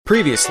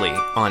Previously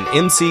on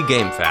MC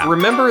GameFAQ.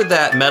 Remember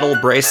that metal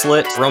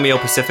bracelet Romeo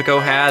Pacifico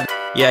had?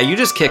 Yeah, you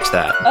just kicked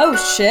that. Oh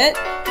shit.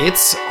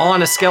 It's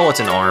on a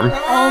skeleton arm.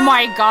 Oh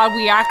my god,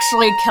 we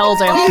actually killed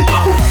him.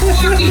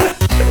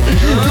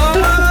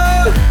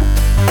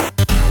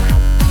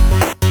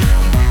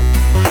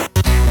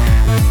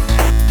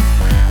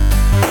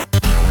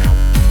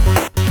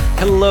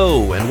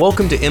 Hello, and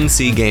welcome to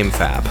MC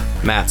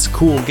GameFAQ, Matt's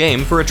cool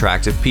game for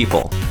attractive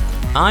people.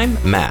 I'm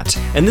Matt,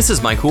 and this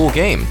is my cool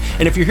game.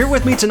 And if you're here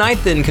with me tonight,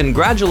 then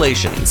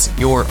congratulations,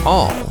 you're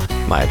all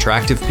my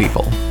attractive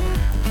people.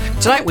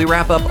 Tonight we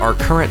wrap up our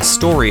current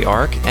story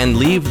arc and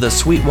leave the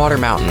Sweetwater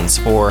Mountains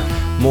for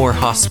more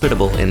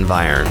hospitable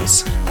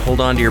environs. Hold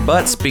on to your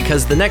butts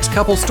because the next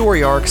couple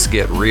story arcs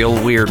get real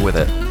weird with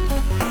it.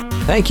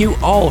 Thank you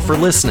all for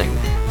listening.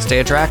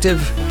 Stay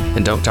attractive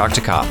and don't talk to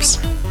cops.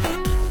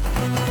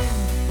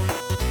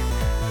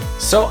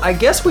 So I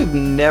guess we've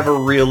never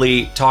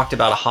really talked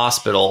about a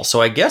hospital, so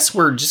I guess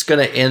we're just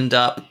going to end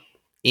up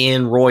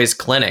in Roy's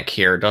clinic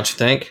here, don't you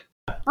think?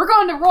 We're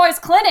going to Roy's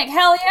clinic,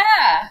 hell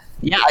yeah!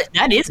 Yeah,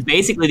 that is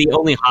basically the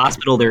only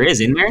hospital there is,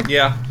 isn't there?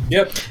 Yeah.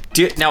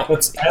 Yep. Now,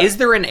 is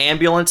there an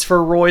ambulance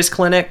for Roy's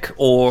clinic,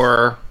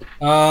 or...?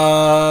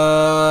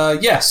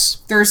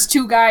 Yes. There's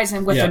two guys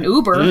with an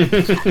Uber.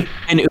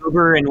 An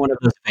Uber and one of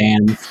those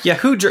vans. Yeah,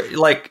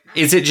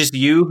 is it just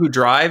you who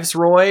drives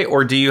Roy,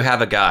 or do you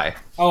have a guy?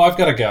 Oh, I've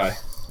got a guy.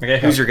 Okay,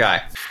 who's your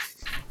guy?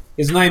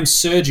 His name's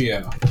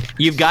Sergio.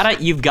 You've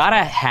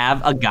gotta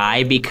have a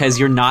guy because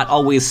you're not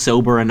always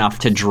sober enough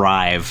to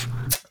drive.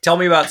 Tell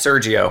me about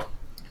Sergio.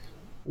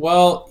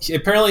 Well,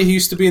 apparently he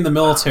used to be in the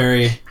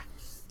military,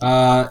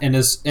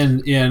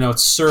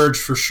 it's Serge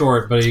for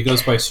short, but he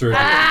goes by Sergio.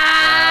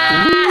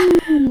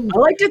 I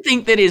like to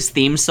think that his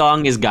theme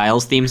song is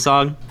Guile's theme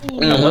song.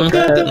 Yeah,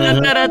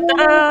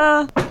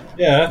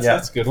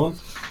 that's a good one.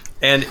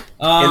 And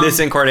in this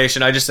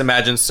incarnation, I just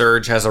imagine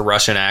Serge has a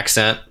Russian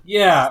accent.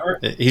 Yeah.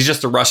 He's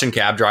just a Russian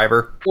cab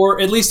driver. Or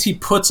at least he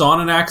puts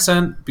on an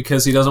accent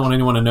because he doesn't want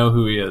anyone to know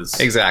who he is.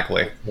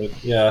 Exactly.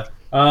 Yeah.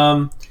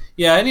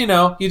 Yeah, and he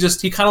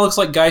kind of looks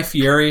like Guy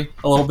Fieri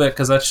a little bit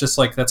because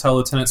that's how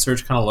Lieutenant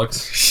Serge kind of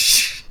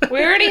looks.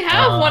 We already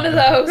have one of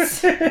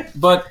those.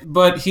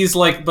 But he's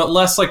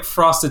less like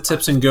frosted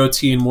tips and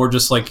goatee and more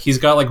just like he's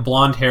got like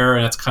blonde hair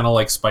and it's kind of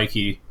like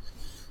spiky,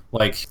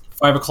 like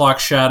 5 o'clock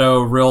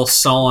shadow, real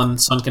sullen,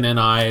 sunken in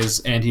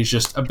eyes, and he's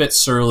just a bit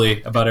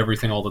surly about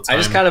everything all the time. I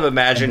just kind of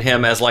imagine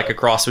him as like a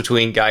cross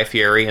between Guy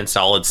Fieri and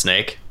Solid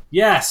Snake.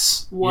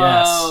 Yes. Whoa,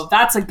 yes.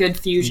 That's a good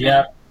fusion.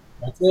 Yeah,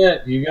 that's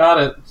it. You got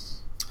it.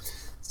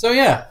 So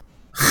yeah,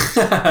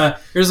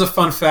 here's a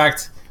fun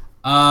fact.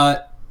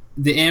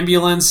 The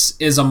ambulance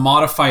is a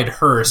modified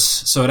hearse,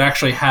 so it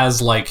actually has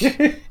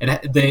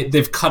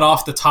they've cut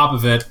off the top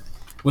of it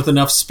with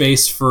enough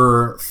space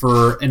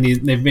and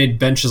they've made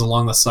benches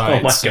along the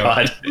side. Oh my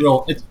god!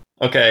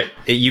 Okay,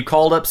 you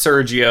called up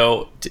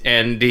Sergio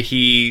and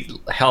he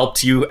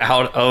helped you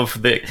out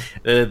of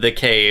the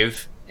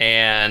cave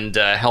and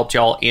helped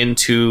y'all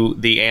into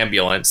the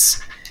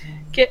ambulance.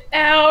 Get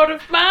out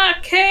of my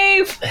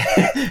cave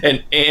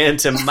and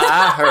into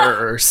my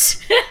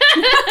hearse.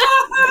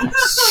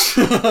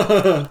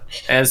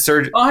 And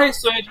Sergio. Oh, hey,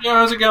 Sergio,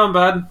 how's it going,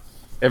 bud?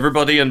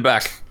 Everybody in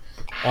back.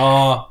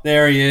 Oh,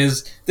 there he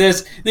is.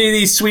 There's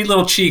these sweet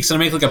little cheeks, and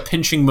I make like a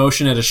pinching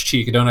motion at his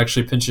cheek. I don't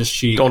actually pinch his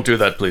cheek. Don't do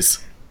that, please.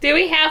 Do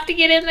we have to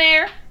get in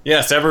there?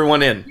 Yes,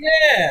 everyone in.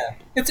 Yeah,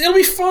 it'll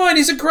be fine.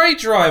 He's a great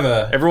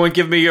driver. Everyone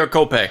give me your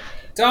Copay.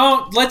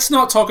 Let's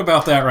not talk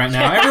about that right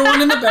now.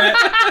 Everyone in the back.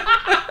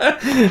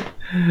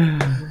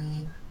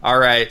 All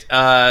right,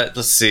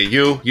 let's see.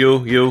 You.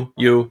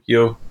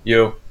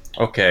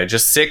 Okay,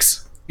 just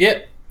 6?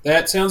 Yep,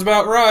 that sounds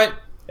about right.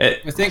 I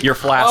think your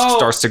flask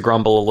starts to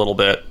grumble a little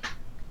bit.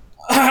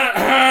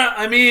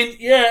 I mean,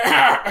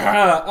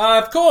 yeah,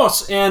 of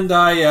course. And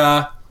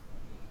I'm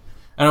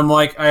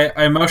like,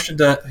 I motioned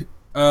to,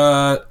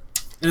 and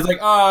it's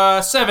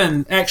like,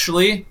 7,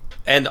 actually.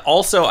 And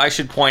also, I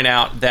should point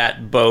out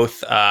that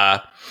both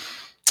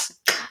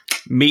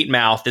Meat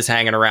Mouth is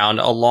hanging around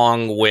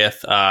along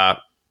with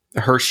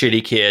her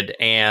shitty kid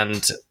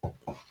and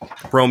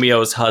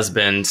Romeo's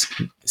husband,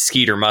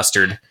 Skeeter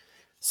Mustard.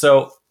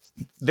 So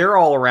they're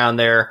all around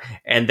there,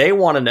 and they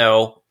want to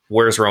know,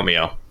 where's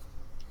Romeo?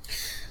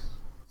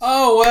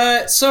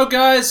 Oh, so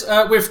guys,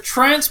 we've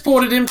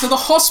transported him to the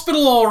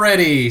hospital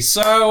already.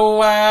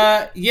 So,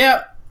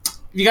 yeah,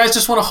 you guys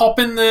just want to hop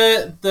in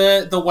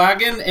the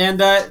wagon,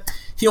 and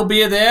he'll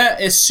be there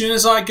as soon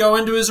as I go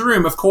into his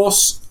room. Of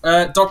course,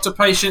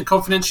 doctor-patient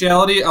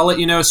confidentiality. I'll let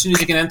you know as soon as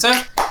you can enter.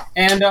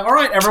 And all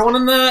right, everyone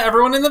in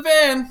the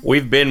van.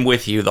 We've been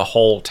with you the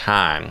whole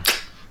time.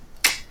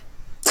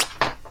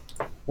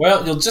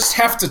 Well, you'll just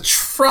have to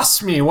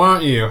trust me,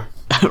 won't you?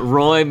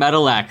 Roy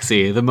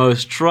Metalaxi, the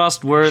most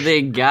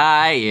trustworthy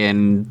guy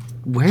in...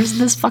 Where's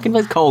this fucking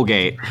place?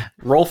 Colgate.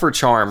 Roll for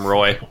charm,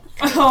 Roy.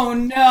 Oh,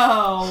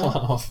 no.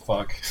 Oh,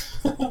 fuck.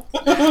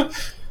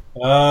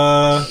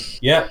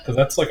 Yeah, because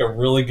that's like a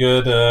really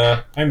good,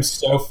 I'm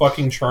so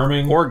fucking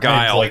charming. Or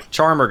guile. Like,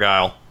 charm or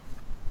guile.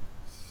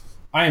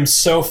 I am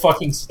so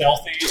fucking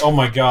stealthy. Oh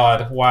my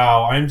god!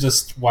 Wow, I'm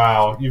just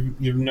wow.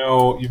 You've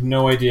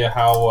no idea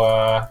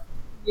how.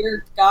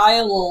 You're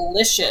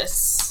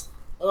guilelicious.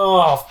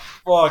 Oh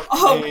fuck!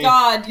 Oh me.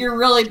 god, you're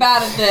really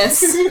bad at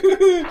this.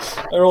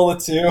 I roll a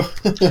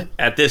 2.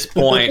 At this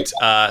point,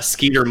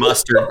 Skeeter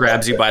Mustard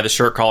grabs you by the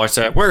shirt collar and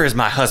says, "Where is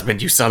my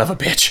husband, you son of a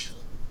bitch?"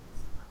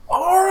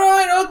 All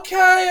right,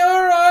 okay,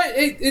 all right.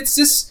 It's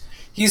just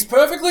he's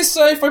perfectly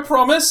safe. I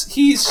promise.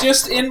 He's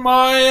just in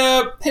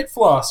my pit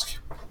flask.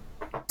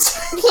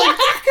 I'm not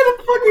gonna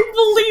fucking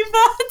believe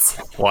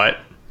that. What?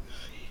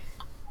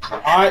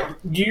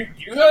 You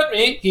heard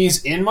me.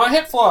 He's in my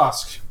hip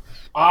flask.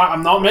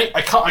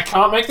 I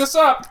can't make this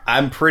up.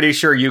 I'm pretty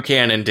sure you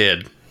can and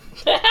did.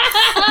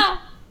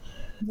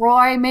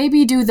 Roy,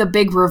 maybe do the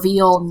big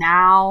reveal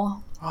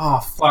now. Oh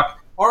fuck!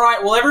 All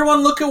right, well,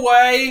 everyone look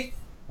away.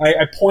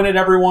 I pointed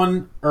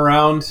everyone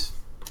around.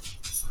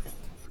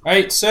 All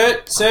right,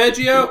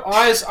 Sergio,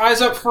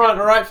 eyes up front.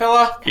 All right,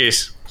 fella.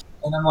 Yes.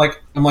 And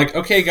I'm like,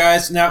 okay,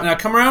 guys, now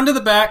come around to the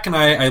back, and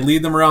I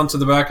lead them around to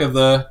the back of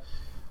the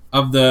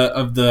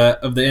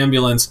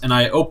ambulance, and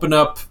I open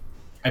up.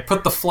 I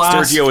put the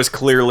flask. Sergio is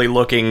clearly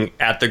looking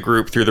at the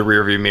group through the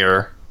rearview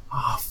mirror.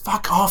 Oh,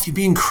 fuck off! You're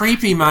being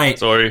creepy, mate.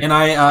 Sorry. And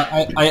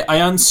I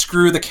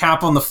unscrew the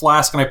cap on the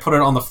flask and I put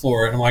it on the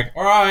floor, and I'm like,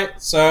 all right,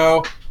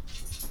 so.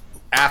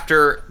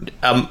 After,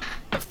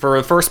 for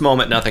the first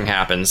moment, nothing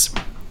happens,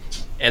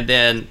 and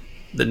then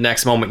the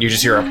next moment, you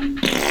just hear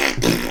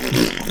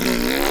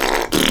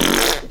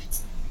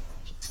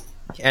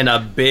and a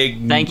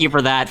big, Thank you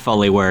for that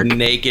Foley work.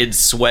 naked,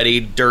 sweaty,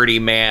 dirty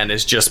man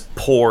is just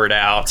poured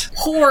out.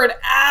 Poured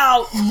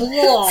out.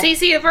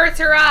 Cece averts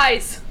her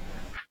eyes.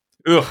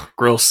 Ugh,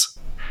 gross.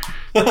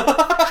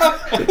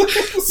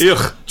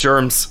 Ugh,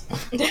 germs.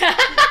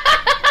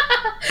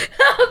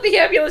 The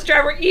ambulance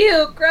driver,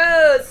 ew,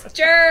 gross,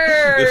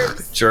 germs.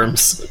 Ugh,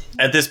 germs.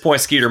 At this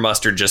point, Skeeter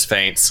Mustard just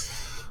faints.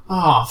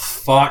 Oh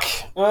fuck.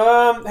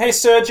 Hey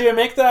Sergio,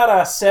 make that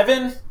a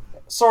 7.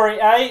 Sorry,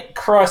 8.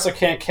 Christ, I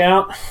can't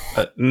count.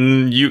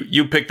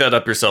 You pick that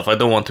up yourself. I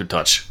don't want to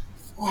touch.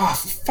 Oh,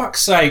 for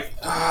fuck's sake!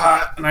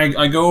 And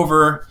I go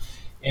over,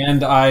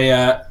 and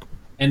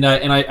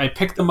I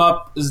pick them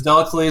up as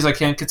delicately as I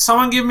can. Could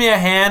someone give me a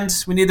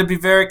hand? We need to be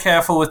very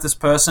careful with this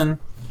person.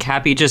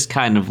 Cappy just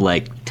kind of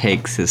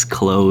takes his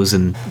clothes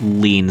and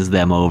leans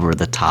them over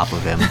the top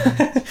of him.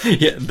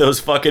 Yeah, those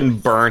fucking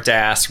burnt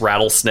ass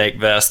rattlesnake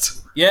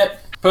vests.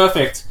 Yep,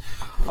 perfect.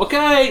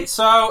 Okay,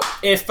 so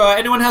if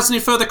anyone has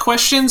any further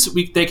questions,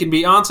 they can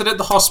be answered at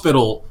the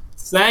hospital.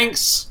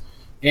 Thanks,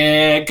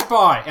 and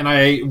goodbye. And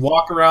I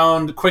walk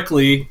around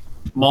quickly,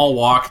 mall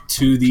walk,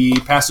 to the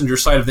passenger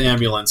side of the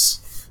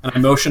ambulance. And I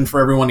motion for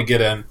everyone to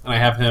get in. And I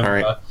have him,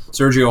 right.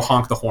 Sergio,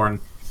 honk the horn.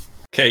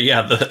 Okay,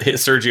 yeah,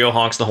 Sergio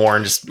honks the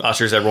horn, just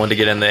ushers everyone to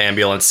get in the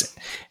ambulance.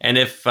 And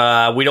if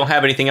we don't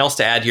have anything else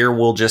to add here,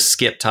 we'll just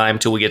skip time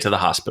till we get to the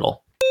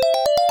hospital.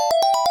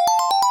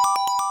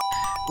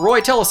 Roy,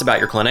 tell us about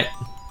your clinic.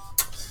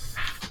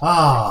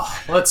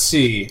 Let's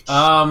see.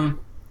 Well,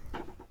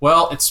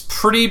 it's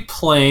pretty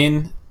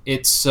plain.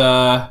 It's,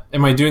 am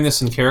I doing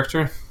this in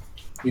character?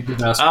 You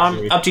did ask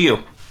me. Up to you.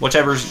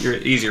 Whichever's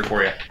easier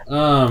for you.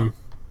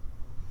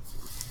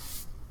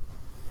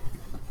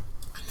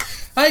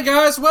 Hey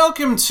guys,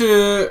 welcome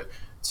to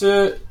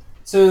the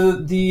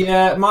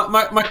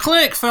my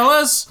clinic,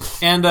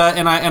 fellas. And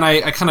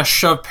I kind of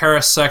shove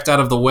Parasect out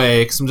of the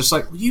way because I'm just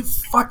like, you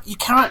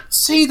can't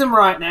see them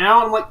right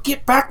now. I'm like,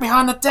 get back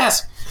behind the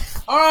desk.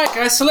 All right,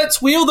 guys, so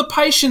let's wheel the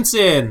patients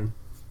in.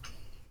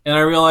 And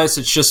I realize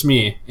it's just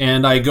me,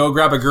 and I go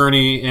grab a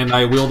gurney and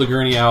I wheel the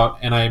gurney out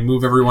and I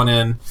move everyone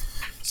in.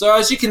 So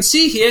as you can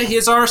see here,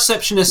 here's our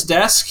receptionist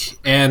desk,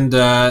 and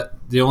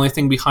the only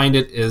thing behind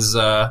it is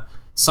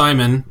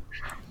Simon.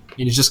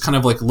 And he's just kind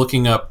of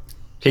looking up.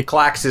 He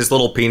clacks his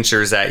little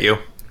pinchers at you.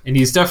 And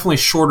he's definitely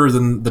shorter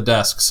than the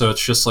desk, so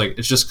it's just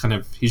he's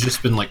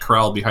just been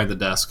corralled behind the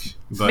desk.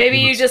 But Maybe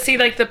you just see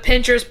the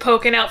pinchers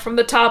poking out from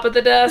the top of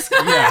the desk.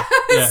 yeah,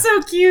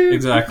 So cute.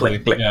 exactly.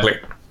 Click, Yeah.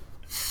 click.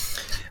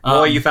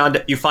 Boy, you find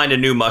a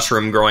new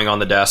mushroom growing on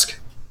the desk.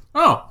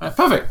 Oh,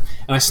 perfect!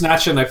 And I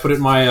snatch it and I put it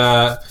in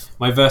my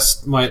my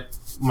vest, my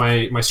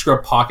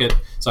scrub pocket.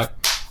 It's like,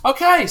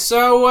 okay,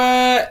 so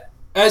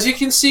as you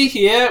can see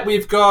here,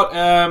 we've got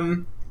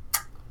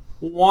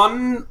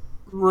one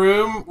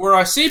room where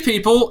I see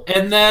people,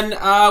 and then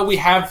we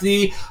have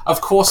the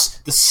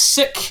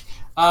sick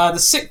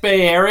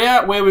bay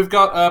area where we've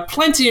got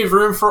plenty of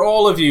room for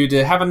all of you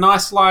to have a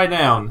nice lie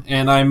down.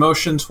 And I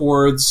motion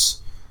towards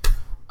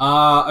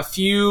a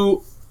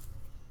few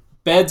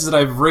beds that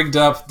I've rigged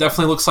up.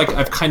 Definitely looks like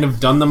I've kind of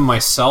done them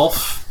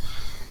myself.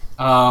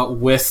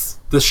 With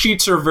the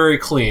sheets are very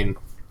clean,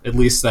 at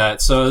least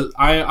that. So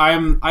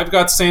I've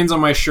got stains on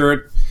my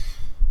shirt,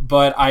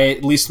 but I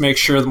at least make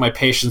sure that my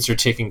patients are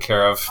taken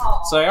care of.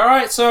 Say, all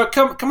right, so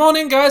come on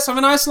in, guys. Have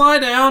a nice lie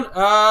down.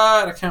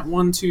 I count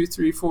 1, 2,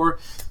 3, 4.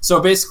 So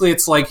basically,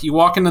 it's like you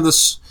walk into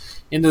this.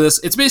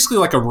 It's basically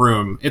like a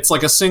room. It's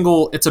like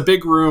it's a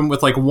big room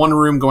with like one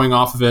room going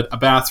off of it, a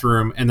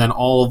bathroom, and then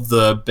all of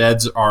the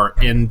beds are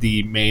in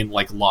the main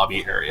like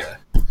lobby area.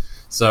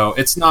 So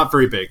it's not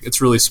very big. It's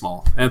really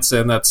small. And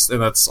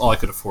that's all I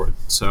could afford.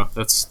 So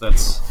that's.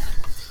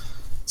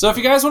 So if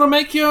you guys want to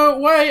make your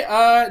way,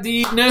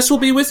 the nurse will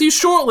be with you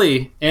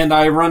shortly. And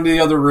I run to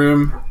the other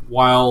room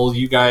while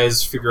you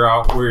guys figure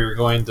out where you're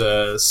going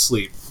to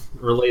sleep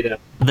or lay down.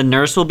 The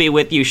nurse will be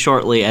with you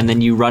shortly, and then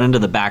you run into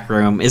the back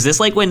room. Is this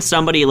like when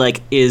somebody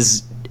like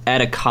is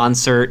at a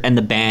concert and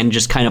the band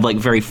just kind of like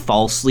very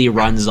falsely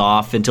runs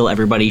off until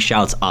everybody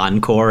shouts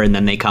encore and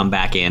then they come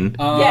back in?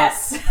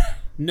 Yes.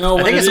 No,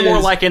 I think it's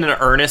more like in an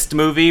Ernest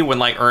movie when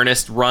like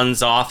Ernest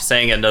runs off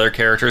saying another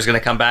character is going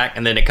to come back,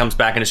 and then it comes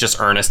back and it's just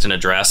Ernest in a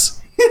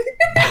dress.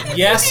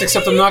 Yes,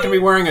 except I'm not going to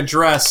be wearing a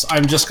dress.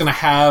 I'm just going to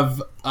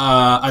have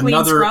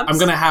another. scrubs? I'm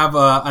going to have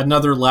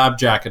another lab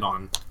jacket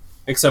on,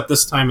 except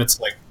this time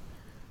it's like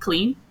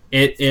Clean.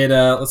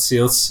 Let's see.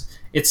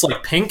 It's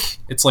like pink.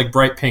 It's like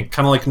bright pink,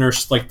 kind of like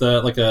like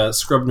a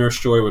scrub Nurse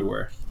Joy would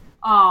wear.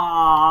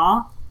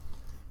 Aww.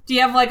 Do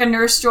you have like a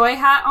Nurse Joy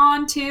hat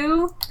on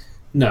too?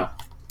 No.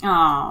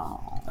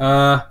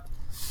 Aww.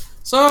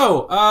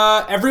 So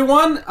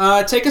everyone,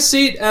 take a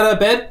seat at a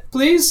bed,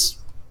 please.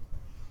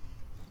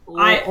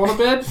 On a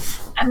bed.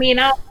 I mean,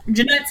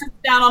 Jeanette sits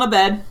down on a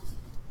bed.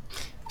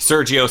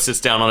 Sergio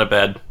sits down on a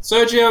bed.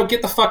 Sergio,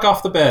 get the fuck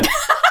off the bed.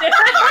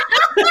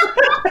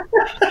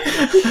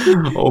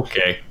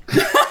 Okay.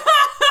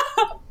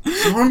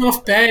 There aren't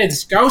enough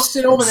beds. Go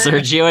sit over there.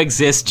 Sergio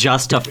exists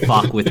just to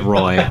fuck with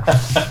Roy.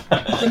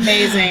 It's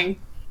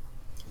amazing.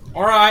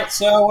 All right,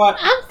 so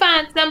I'm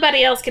fine.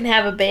 Somebody else can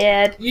have a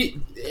bed.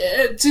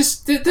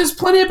 there's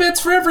plenty of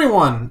beds for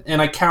everyone. And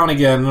I count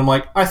again, and I'm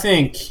like, I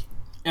think,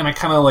 and I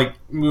kind of like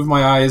move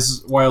my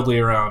eyes wildly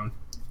around.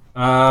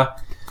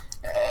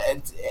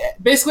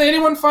 Basically,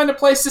 anyone find a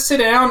place to sit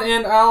down,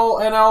 and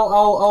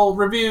I'll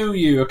review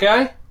you.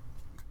 Okay,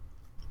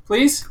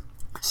 please.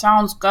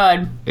 Sounds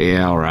good.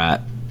 Yeah, all right.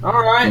 All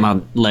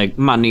right.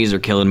 My knees are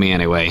killing me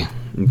anyway.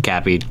 And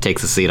Cappy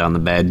takes a seat on the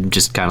bed,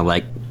 just kind of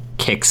like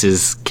kicks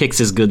his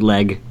good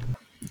leg.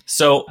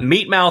 So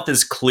Meatmouth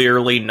is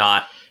clearly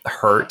not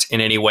hurt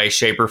in any way,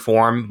 shape, or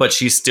form, but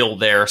she's still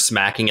there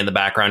smacking in the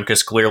background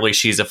because clearly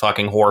she's a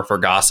fucking whore for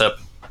gossip.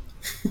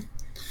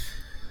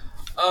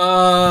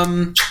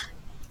 Boy,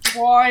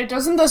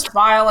 doesn't this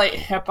violate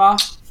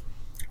HIPAA?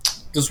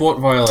 Does what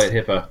violate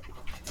HIPAA?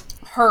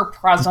 Her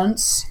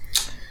presence.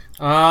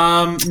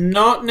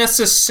 Not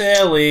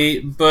necessarily,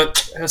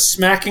 but her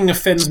smacking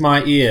offends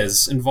my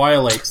ears and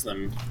violates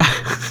them.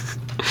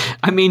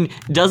 I mean,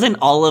 doesn't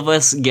all of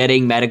us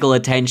getting medical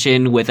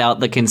attention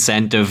without the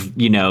consent of,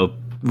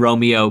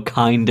 Romeo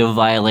kind of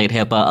violate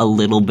HIPAA a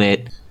little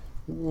bit?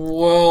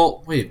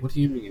 Well, wait, what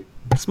do you mean?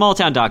 Small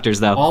town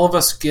doctors, though. All of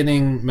us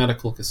getting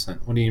medical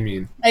consent. What do you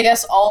mean? I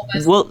guess all of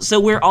us. Well, so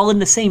we're all in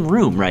the same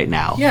room right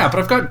now. Yeah, but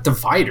I've got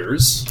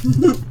dividers.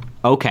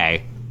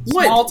 Okay.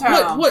 Small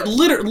town. What?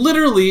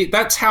 Literally,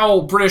 that's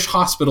how British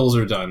hospitals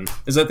are done.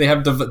 Is that they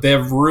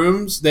have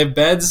rooms, they have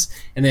beds,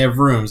 and they have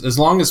rooms. As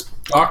long as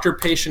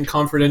doctor-patient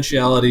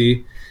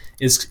confidentiality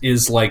is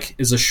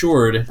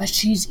assured. But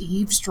she's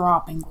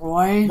eavesdropping,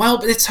 Roy. Well,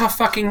 but it's her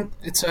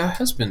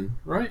husband,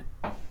 right?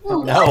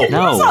 No.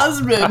 His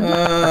husband.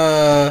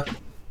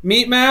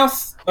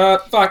 Meatmouth.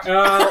 Fuck.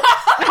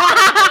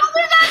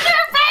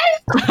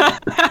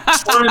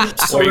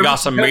 So you got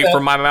some meat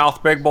from my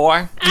mouth, big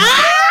boy?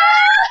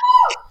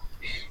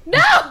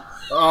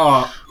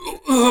 No!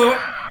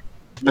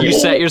 You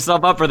set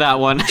yourself up for that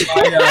one.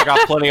 I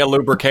got plenty of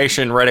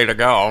lubrication ready to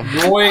go.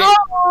 Roy,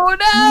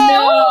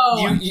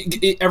 Oh no!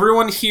 you,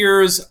 everyone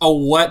hears a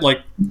wet, like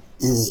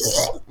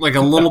a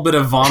little bit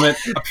of vomit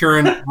appear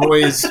in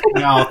Roy's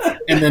mouth,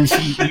 and then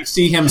you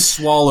see him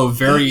swallow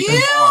very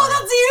hard.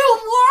 That's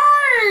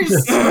even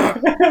worse!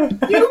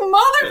 You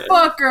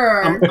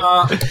motherfucker!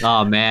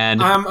 Oh,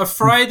 man. I'm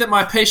afraid that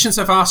my patients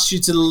have asked you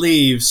to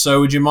leave, so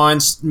would you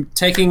mind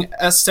taking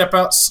a step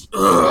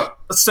outside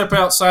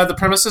the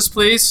premises,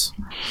 please?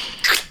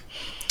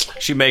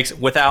 She makes,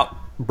 without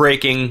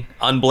breaking,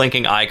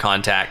 unblinking eye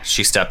contact,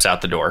 she steps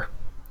out the door.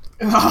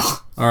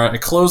 All right, I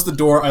close the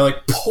door. I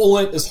pull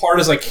it as hard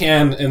as I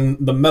can, and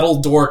the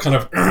metal door kind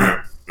of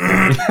breaks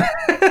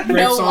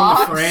on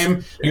the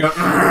frame. You go,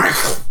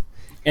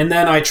 and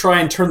then I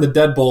try and turn the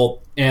deadbolt,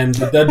 and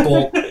the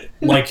deadbolt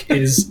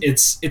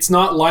it's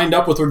not lined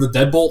up with where the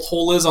deadbolt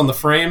hole is on the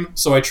frame.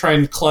 So I try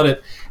and clut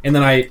it, and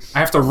then I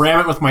have to ram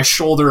it with my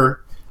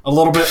shoulder a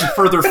little bit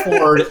further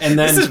forward, and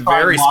then This is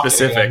very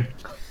specific.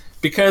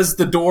 Because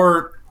the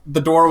door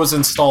was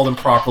installed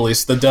improperly,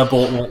 so the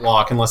deadbolt won't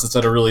lock unless it's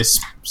at a really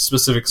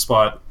specific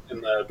spot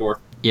in the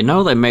door. You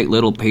know they make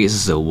little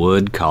pieces of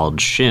wood called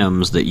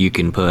shims that you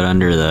can put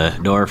under the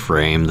door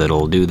frame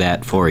that'll do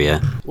that for you.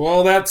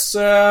 Well, that's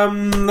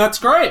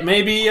great.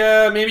 Maybe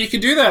you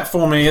could do that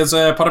for me as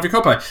a part of your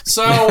copay.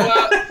 So,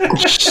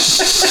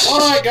 all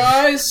right,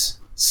 guys.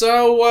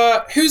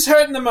 So, who's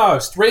hurting the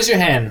most? Raise your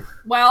hand.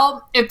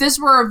 Well, if this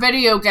were a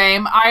video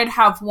game, I'd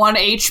have 1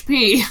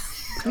 HP.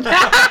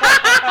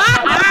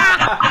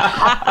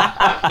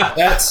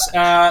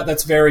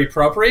 That's very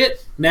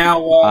appropriate.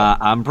 Now,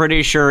 I'm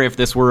pretty sure if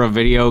this were a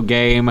video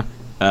game,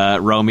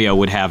 Romeo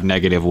would have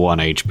 -1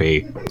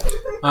 HP.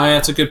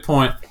 That's a good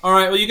point. All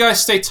right, well, you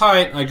guys stay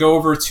tight. I go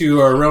over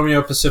to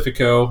Romeo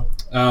Pacifico,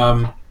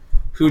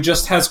 who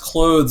just has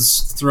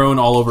clothes thrown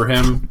all over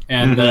him,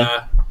 and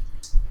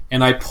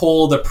I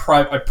pull the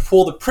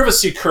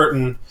privacy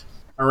curtain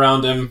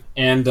around him,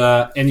 and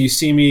you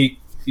see me.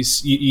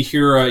 You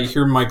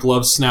hear my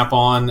gloves snap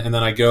on, and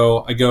then I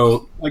go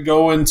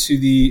into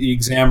the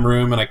exam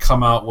room, and I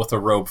come out with a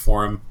rope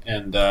for him,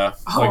 and I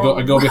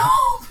go behind.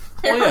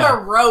 A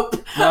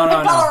rope. No.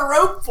 A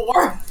rope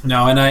for.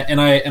 No, and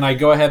I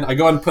go ahead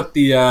and put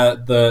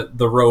the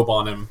robe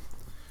on him.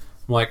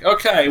 I'm like,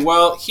 okay,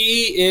 well,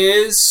 he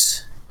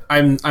is.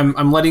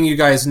 I'm letting you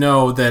guys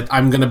know that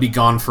I'm gonna be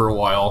gone for a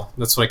while.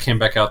 That's what I came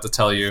back out to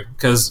tell you.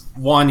 Because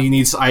one, he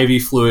needs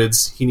IV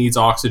fluids, he needs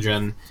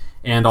oxygen.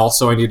 And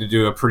also, I need to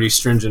do a pretty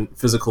stringent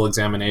physical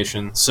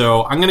examination.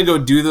 So I'm gonna go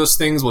do those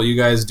things while you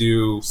guys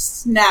do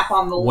Snap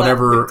on the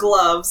whatever the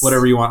gloves.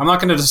 whatever you want. I'm not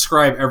gonna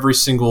describe every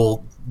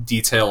single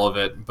detail of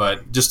it,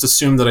 but just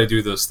assume that I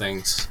do those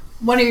things.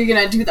 When are you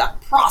gonna do that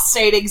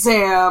prostate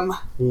exam?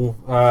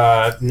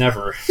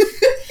 Never.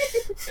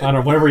 I don't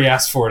know. Whenever you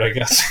ask for it, I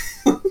guess.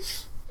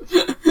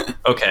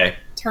 Okay.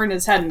 Turn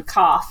his head and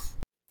cough.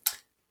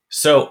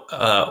 So,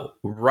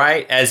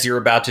 right as you're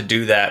about to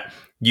do that,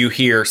 you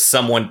hear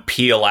someone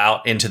peel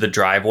out into the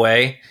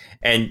driveway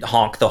and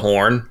honk the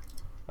horn.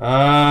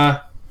 I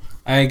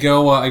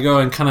go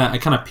and kind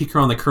of peek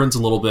around the curtains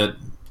a little bit.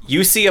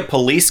 You see a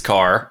police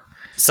car.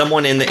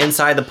 Someone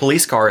inside the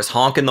police car is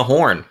honking the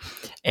horn,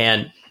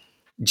 and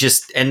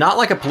not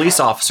like a police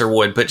officer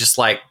would, but just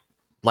like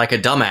a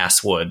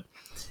dumbass would.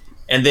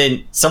 And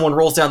then someone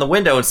rolls down the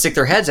window and stick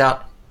their heads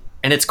out,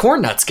 and it's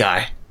Corn Nuts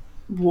Guy.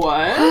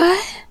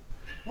 What?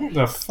 What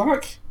the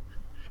fuck?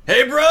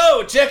 Hey,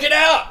 bro, check it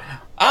out.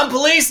 I'm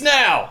police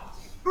now.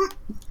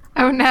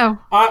 Oh no.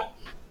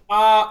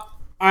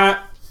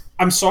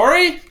 I'm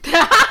sorry?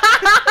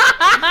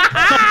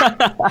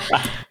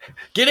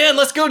 Get in,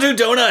 let's go do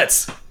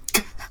donuts.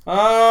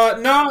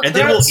 No. And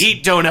then we'll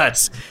eat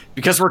donuts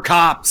because we're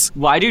cops.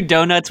 Why do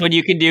donuts when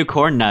you can do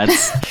corn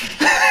nuts?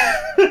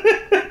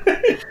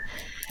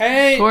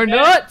 Hey. Corn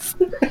nuts.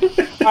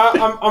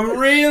 I'm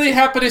really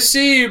happy to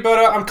see you, but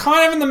I'm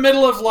kind of in the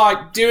middle of,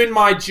 doing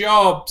my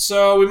job,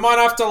 so we might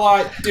have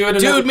to, do it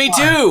another Dude, me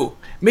time. too.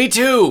 Me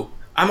too.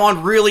 I'm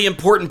on really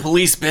important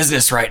police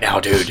business right now,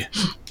 dude.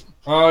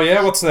 Oh,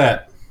 yeah? What's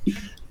that?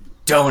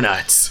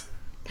 Donuts.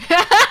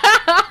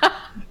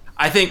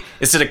 I think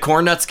instead of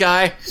Corn Nuts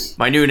Guy,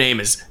 my new name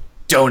is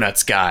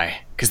Donuts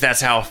Guy, because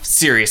that's how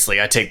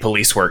seriously I take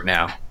police work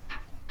now.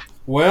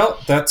 Well,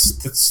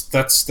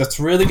 that's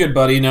really good,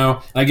 buddy. And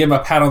I give him a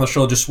pat on the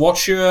shoulder. Just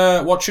watch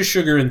your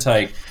sugar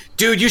intake.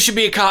 Dude, you should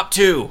be a cop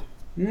too.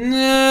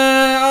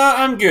 Nah,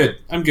 I'm good.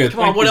 Come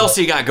on, what else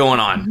you got going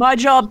on? My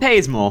job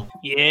pays more.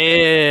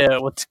 Yeah,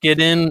 let's get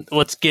in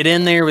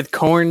there with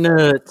corn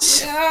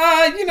nuts.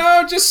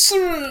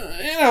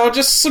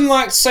 Just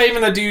some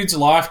saving a dude's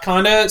life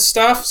kind of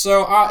stuff.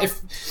 So if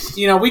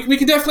we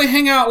can definitely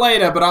hang out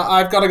later, but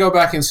I've got to go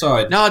back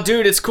inside. No,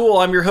 dude, it's cool.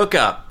 I'm your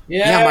hookup.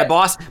 Yeah,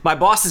 my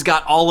boss has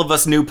got all of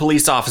us new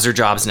police officer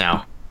jobs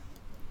now.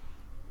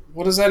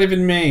 What does that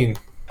even mean?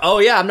 Oh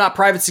yeah, I'm not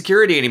private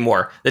security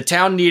anymore. The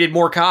town needed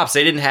more cops.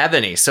 They didn't have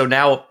any, so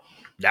now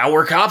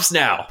we're cops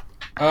now.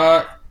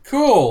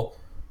 Cool.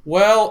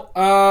 Well,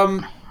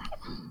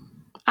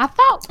 I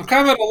thought. I'm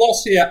kind of at a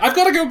loss here. I've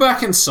got to go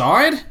back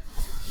inside.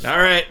 All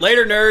right,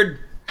 later, nerd.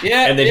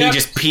 Yeah. And then he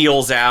just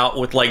peels out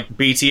with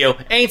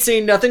BTO. Ain't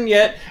seen nothing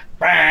yet.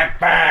 Baby,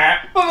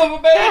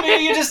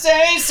 you just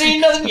ain't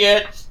seen nothing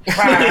yet.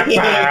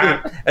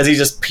 As he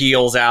just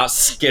peels out,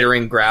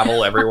 skittering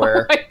gravel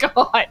everywhere. Oh my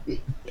god.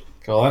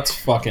 God, that's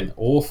fucking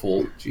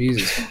awful.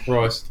 Jesus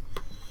Christ.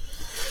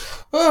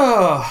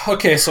 Oh,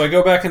 okay, so I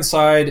go back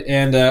inside,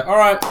 and all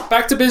right,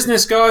 back to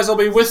business, guys. I'll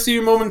be with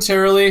you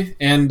momentarily,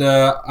 and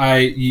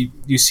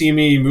you see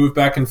me move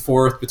back and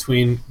forth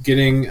between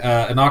getting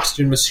an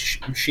oxygen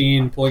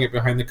machine, pulling it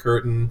behind the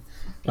curtain,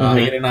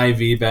 get an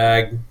IV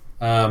bag.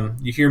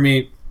 You hear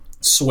me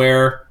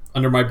swear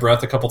under my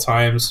breath a couple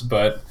times,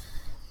 but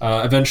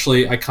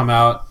eventually I come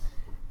out,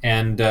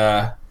 and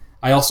I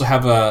also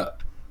have a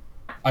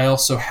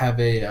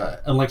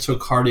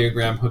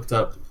electrocardiogram hooked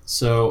up,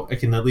 so I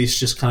can at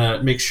least just kind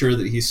of make sure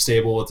that he's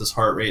stable with his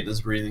heart rate and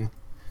his breathing,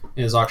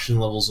 and his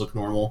oxygen levels look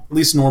normal, at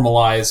least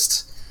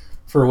normalized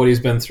for what he's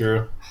been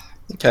through.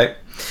 Okay.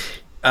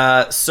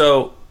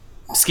 So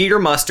Skeeter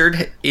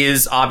Mustard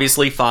is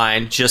obviously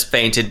fine, just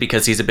fainted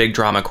because he's a big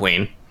drama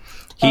queen.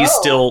 He's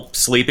still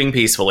sleeping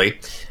peacefully.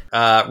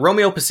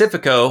 Romeo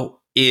Pacifico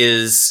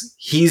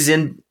he's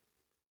in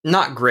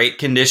not great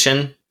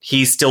condition.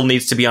 He still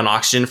needs to be on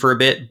oxygen for a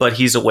bit, but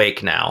he's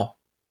awake now.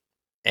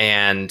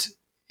 And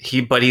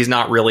he's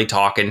not really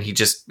talking. He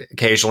just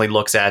occasionally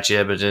looks at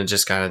you, but then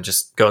just kind of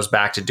just goes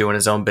back to doing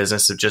his own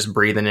business of just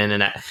breathing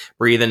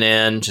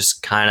in,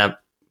 just kind of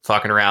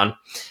fucking around.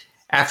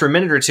 After a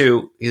minute or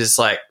two, he's just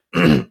like,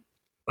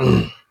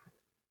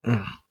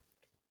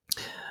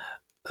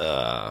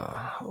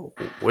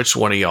 which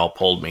one of y'all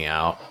pulled me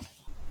out?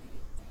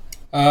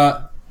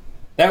 That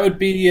would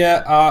be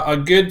our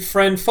good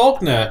friend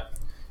Faulkner,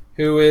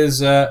 who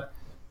is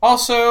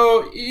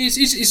also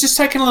he's just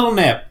taking a little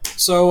nap.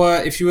 So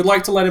if you would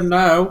like to let him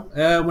know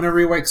whenever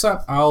he wakes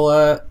up, I'll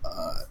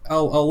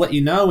let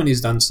you know when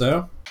he's done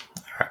so.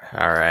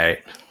 All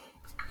right.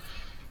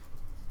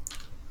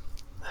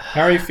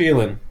 How are you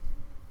feeling?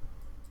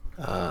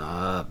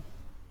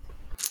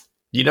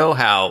 You know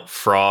how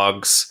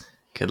frogs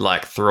could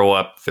like throw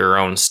up their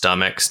own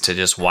stomachs to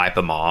just wipe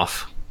them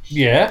off?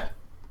 Yeah.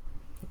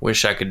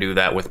 Wish I could do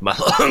that with my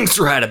lungs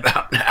right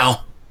about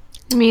now.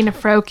 You mean a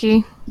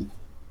froakie?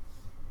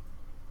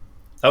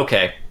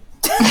 Okay.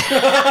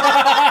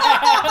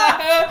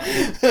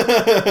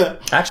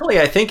 Actually,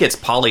 I think it's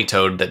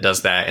Politoed that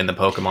does that in the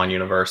Pokemon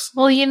universe.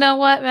 Well, you know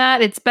what,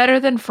 Matt? It's better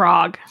than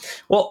frog.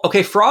 Well,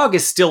 okay, frog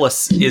is still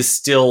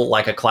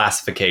like a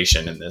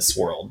classification in this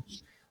world.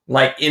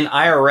 Like in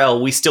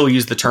IRL, we still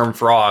use the term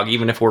frog,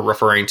 even if we're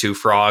referring to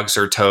frogs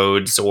or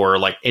toads or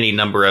like any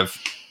number of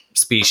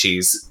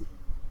species.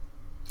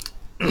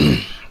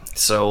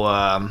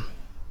 So,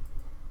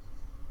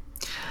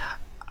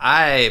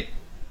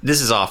 this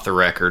is off the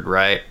record,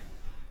 right?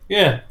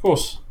 Yeah, of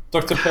course.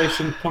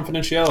 Doctor-patient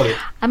confidentiality.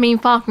 I mean,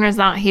 Faulkner's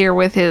not here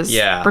with his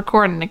Yeah.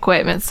 recording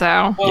equipment,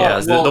 so Yeah,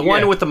 well, the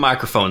one yeah. with the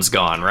microphone's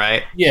gone,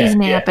 right? Yeah, he's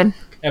napping.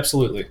 yeah,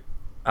 absolutely.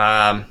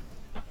 I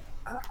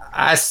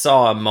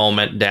saw a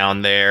moment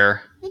down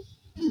there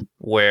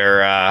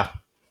where,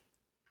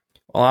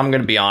 well, I'm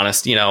going to be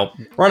honest,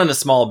 running a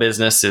small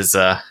business is,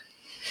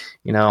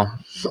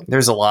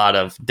 there's a lot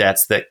of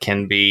debts that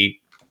can be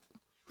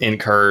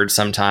incurred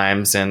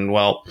sometimes. And,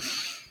 well,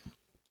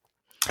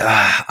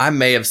 I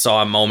may have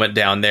saw a moment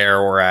down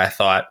there where I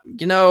thought,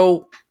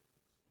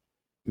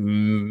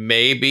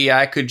 maybe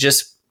I could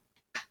just,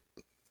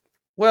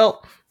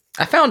 well,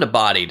 I found a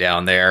body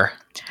down there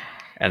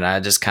and I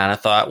just kind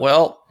of thought,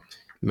 well,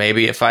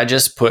 maybe if I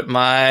just put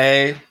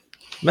my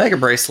Mega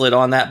Bracelet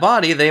on that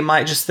body, they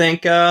might just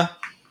think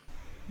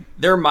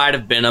there might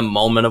have been a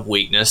moment of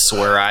weakness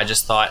where I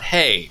just thought,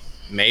 hey,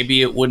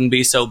 maybe it wouldn't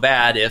be so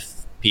bad if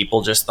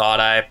people just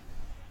thought I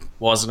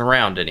wasn't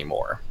around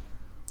anymore.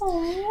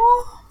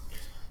 Aww.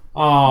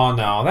 Oh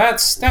no,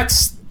 that's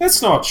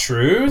not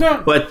true.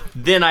 Don't... But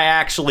then I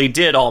actually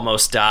did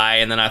almost die,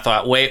 and then I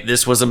thought, wait,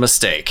 this was a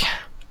mistake.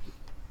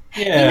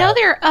 Yeah.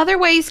 There are other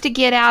ways to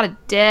get out of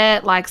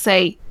debt, like,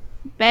 say,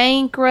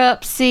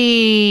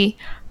 bankruptcy,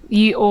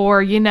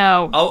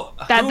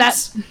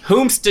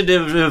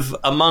 whomstative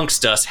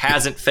amongst us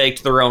hasn't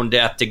faked their own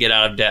death to get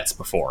out of debts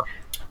before?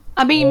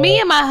 I mean, me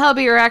and my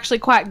hubby are actually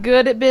quite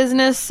good at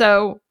business,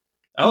 so...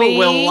 Oh, me?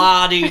 well,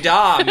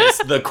 la-di-da, Miss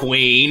the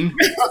Queen.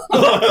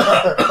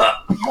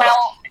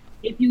 Well,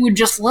 if you would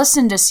just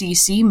listen to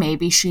Cece,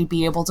 maybe she'd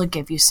be able to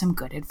give you some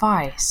good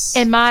advice.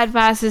 And my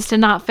advice is to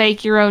not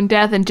fake your own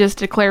death and just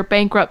declare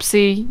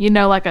bankruptcy,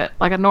 like a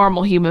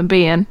normal human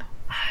being.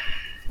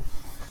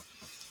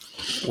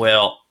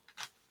 Well,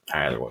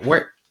 either way,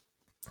 where?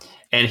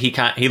 And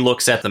he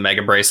looks at the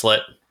Mega Bracelet.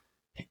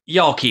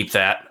 Y'all keep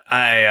that.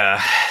 I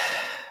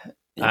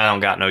don't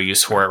got no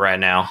use for it right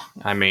now.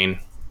 I mean,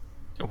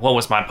 what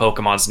was my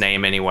Pokemon's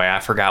name anyway? I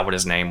forgot what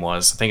his name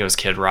was. I think it was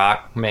Kid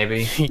Rock,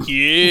 maybe.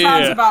 Yeah.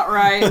 Sounds about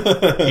right.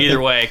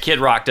 Either way, Kid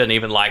Rock doesn't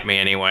even like me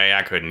anyway.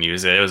 I couldn't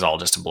use it. It was all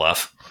just a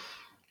bluff.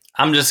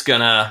 I'm just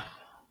gonna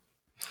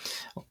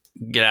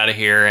get out of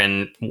here,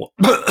 and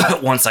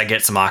once I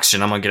get some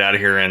oxygen, I'm gonna get out of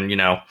here and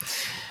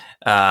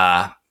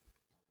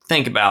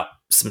think about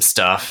some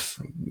stuff.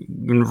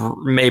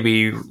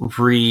 Maybe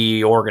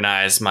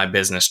reorganize my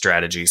business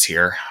strategies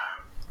here.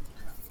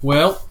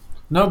 Well,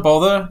 no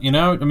bother.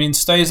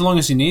 Stay as long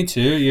as you need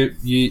to.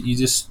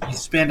 You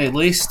spend at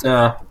least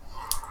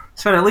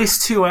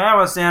 2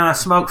 hours down a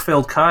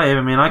smoke-filled cave.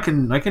 Don't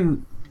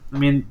even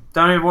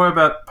worry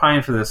about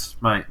paying for this,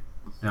 mate.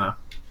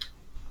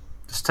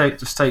 Just take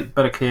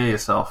better care of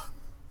yourself.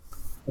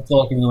 That's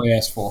all I can really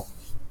ask for.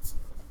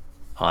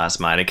 Well, that's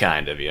mighty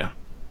kind of you.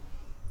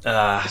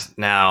 Now,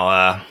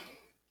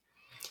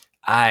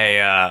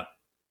 I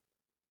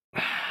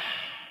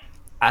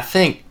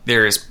think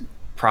there is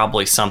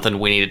probably something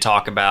we need to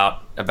talk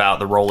about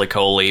the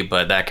roly-coly,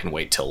 but that can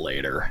wait till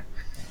later.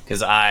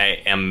 Because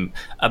I am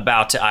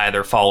about to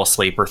either fall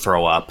asleep or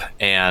throw up,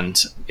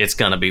 and it's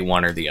going to be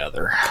one or the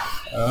other.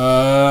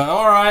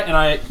 All right. And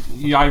I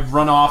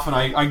run off, and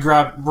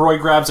Roy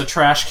grabs a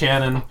trash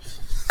can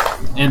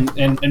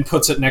and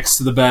puts it next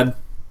to the bed.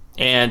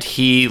 And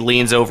he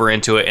leans over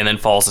into it and then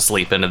falls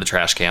asleep into the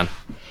trash can.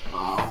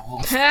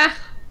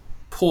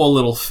 poor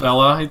little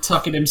fella. He's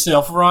tucking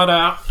himself right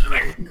out. And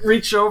I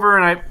reach over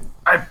and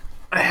I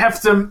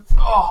heft him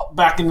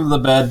back into the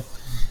bed.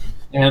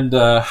 And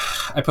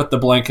I put the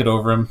blanket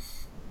over him.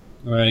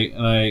 Right,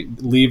 and I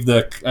leave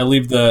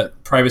the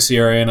privacy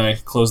area and I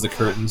close the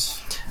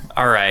curtains.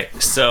 All right,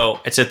 so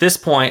it's at this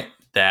point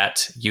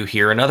that you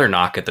hear another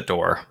knock at the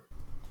door.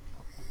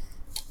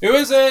 Who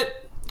is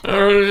it?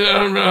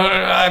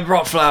 I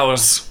brought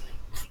flowers.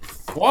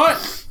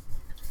 What?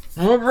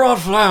 I brought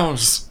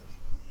flowers.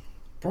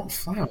 Brought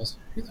flowers?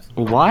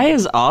 Why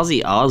is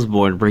Ozzy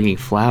Osbourne bringing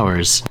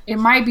flowers? It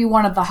might be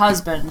one of the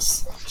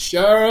husbands.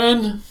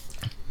 Sharon.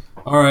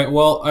 All right.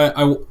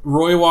 Well,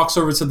 Roy walks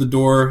over to the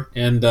door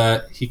and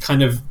he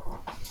kind of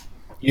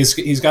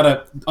he's got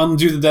to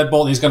undo the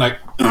deadbolt. And he's gonna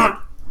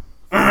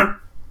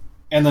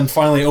and then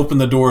finally open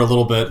the door a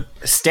little bit.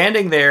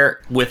 Standing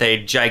there with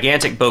a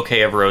gigantic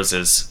bouquet of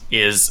roses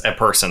is a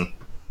person.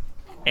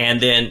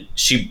 And then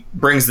she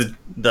brings the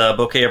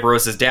bouquet of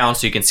roses down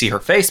so you can see her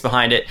face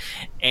behind it.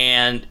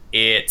 And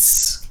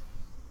it's...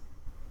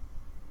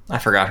 I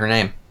forgot her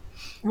name.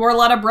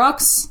 Warletta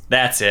Brooks?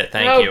 That's it,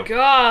 thank you. Oh,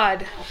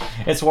 God.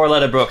 It's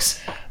Warletta Brooks.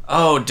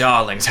 Oh,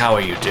 darlings, how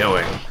are you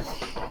doing?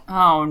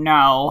 Oh,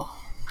 no.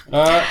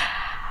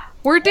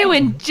 We're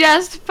doing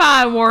just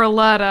fine,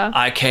 Warletta.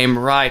 I came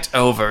right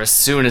over as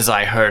soon as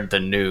I heard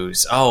the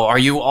news. Oh, are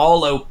you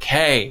all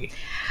okay?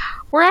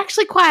 We're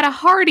actually quite a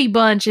hardy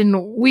bunch,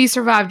 and we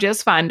survived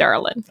just fine,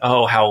 darling.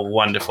 Oh, how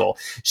wonderful.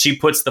 She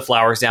puts the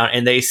flowers down,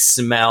 and they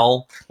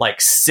smell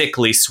like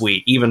sickly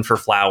sweet, even for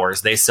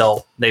flowers. They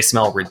smell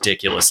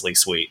ridiculously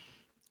sweet.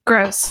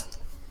 Gross.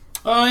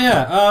 Oh,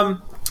 yeah.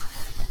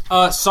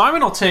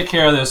 Simon will take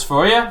care of this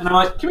for you. And I'm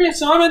like, come here,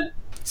 Simon.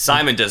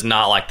 Simon does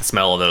not like the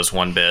smell of those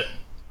one bit.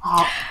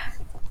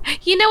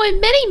 You know,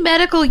 in many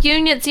medical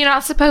units, you're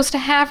not supposed to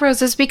have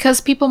roses because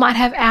people might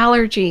have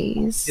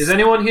allergies. Is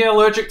anyone here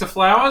allergic to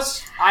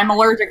flowers? I'm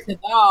allergic to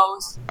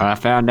those. I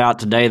found out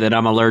today that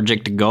I'm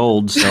allergic to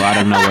gold, so I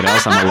don't know what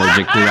else I'm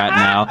allergic to right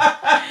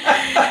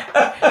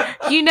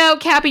now. You know,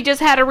 Cappy just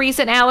had a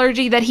recent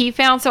allergy that he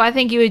found, so I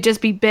think it would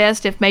just be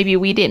best if maybe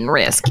we didn't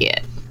risk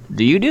it.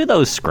 Do you do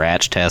those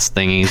scratch test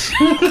thingies?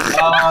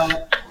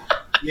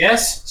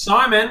 Yes,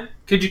 Simon.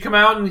 Could you come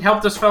out and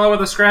help this fellow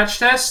with a scratch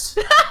test?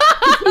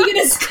 You're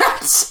gonna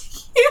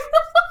scratch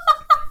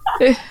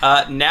you.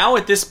 Now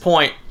at this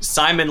point,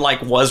 Simon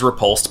was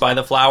repulsed by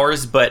the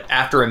flowers, but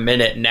after a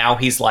minute, now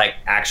he's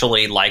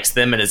actually likes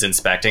them and is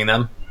inspecting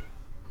them.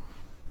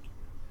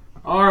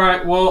 All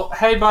right. Well,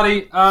 hey,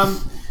 buddy.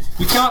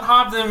 We can't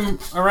have them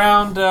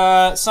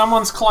around.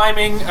 Someone's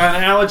claiming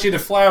an allergy to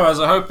flowers.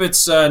 I hope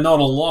it's not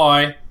a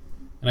lie.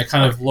 And I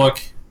kind of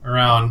look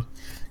around.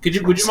 Would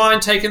you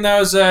mind taking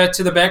those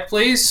to the back,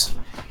 please?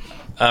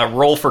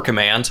 Roll for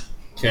command.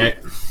 Okay.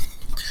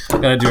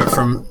 Gotta do it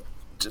from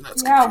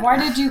Jeanette's computer. Why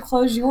did you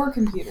close your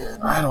computer?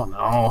 I don't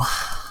know.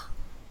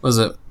 Was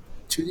it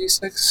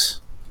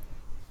 2d6?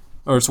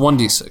 Or it's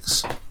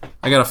 1d6.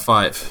 I got a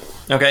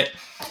 5. Okay.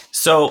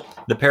 So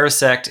the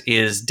parasect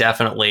is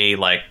definitely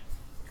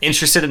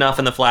interested enough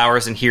in the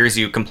flowers and hears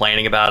you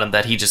complaining about them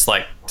that he just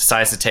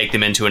decides to take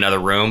them into another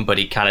room, but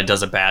he kind of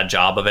does a bad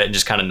job of it and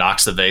just kind of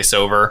knocks the vase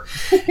over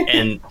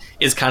and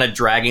is kind of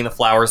dragging the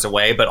flowers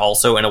away, but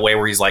also in a way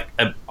where he's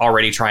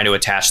already trying to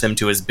attach them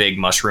to his big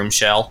mushroom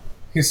shell.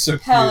 He's so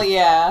cute. Hell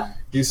yeah.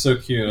 He's so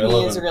cute. I He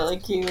love is him. really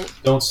cute.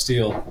 Don't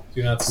steal.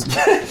 Do not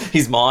steal.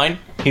 He's mine.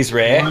 He's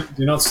rare.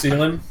 Do not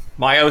steal him.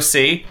 My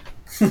OC.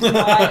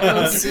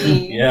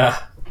 Yeah.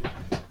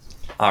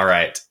 All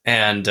right.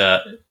 And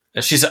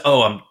she said,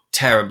 "Oh, I'm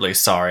terribly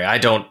sorry. I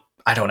don't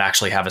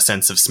actually have a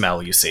sense of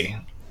smell, you see."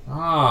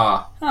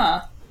 Ah.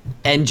 Huh.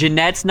 And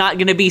Jeanette's not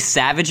going to be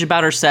savage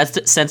about her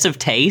sense of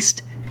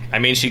taste? I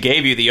mean, she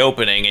gave you the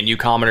opening, and you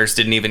commoners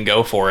didn't even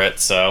go for it,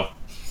 so...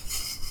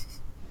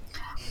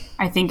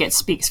 I think it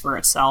speaks for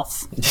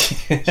itself.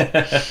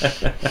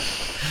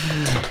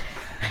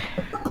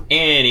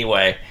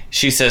 Anyway,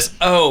 she says,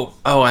 "Oh,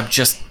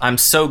 I'm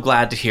so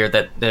glad to hear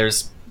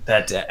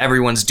that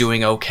everyone's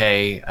doing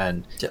okay,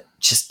 and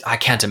just I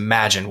can't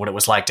imagine what it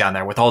was like down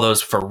there with all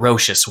those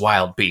ferocious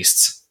wild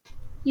beasts."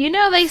 You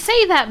know, they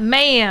say that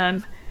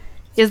man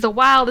is the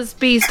wildest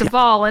beast of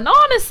all, and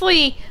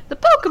honestly, the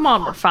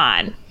Pokemon were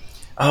fine.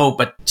 Oh,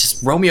 but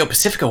just Romeo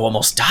Pacifico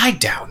almost died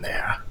down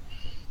there.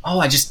 Oh,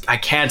 I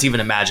can't even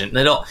imagine.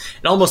 It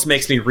almost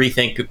makes me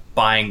rethink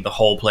buying the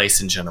whole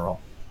place in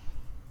general.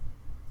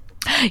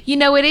 You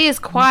know, it is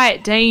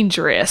quite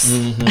dangerous.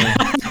 Mm-hmm.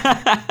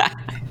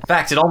 In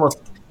fact, it almost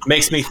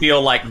makes me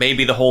feel like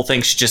maybe the whole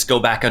thing should just go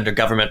back under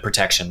government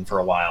protection for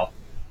a while.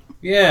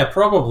 Yeah,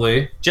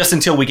 probably. Just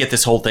until we get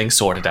this whole thing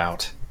sorted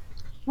out.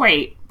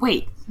 Wait.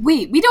 We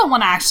don't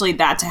want actually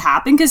that to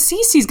happen because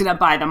Cece's gonna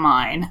buy the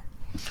mine.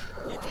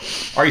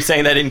 Are you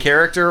saying that in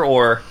character,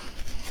 or...?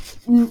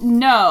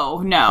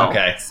 No.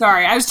 Okay.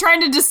 Sorry, I was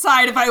trying to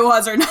decide if I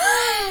was or not.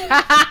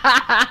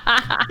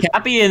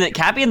 Cappy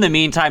in the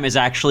meantime is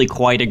actually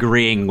quite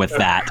agreeing with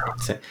that.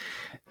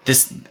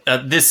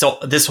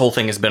 This whole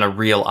thing has been a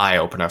real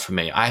eye-opener for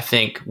me. I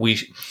think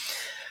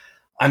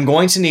I'm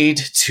going to need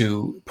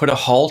to put a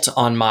halt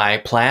on my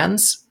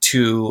plans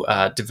to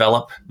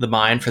develop the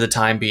mine for the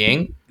time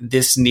being.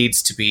 This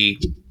needs to be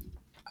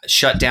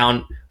shut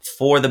down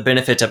for the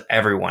benefit of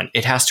everyone.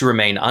 It has to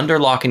remain under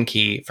lock and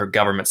key for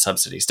government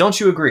subsidies. Don't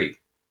you agree?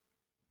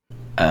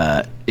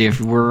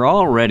 If we're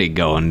already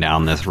going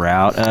down this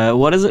route,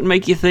 what does it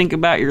make you think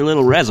about your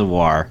little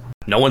reservoir?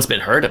 No one's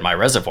been hurt at my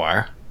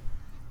reservoir.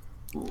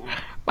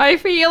 My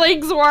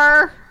feelings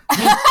were.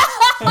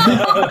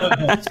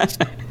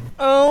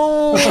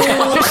 Oh.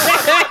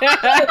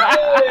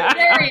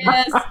 There he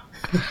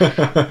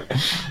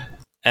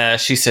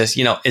is. She says,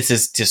 this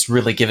has just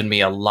really given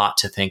me a lot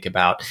to think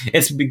about.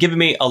 It's given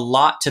me a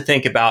lot to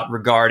think about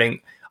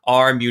regarding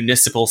our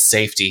municipal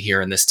safety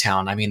here in this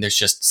town. I mean, there's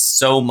just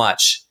so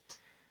much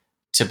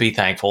to be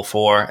thankful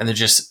for, and there's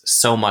just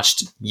so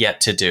much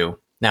yet to do.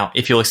 Now,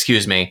 if you'll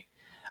excuse me,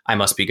 I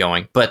must be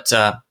going. But,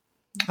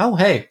 oh,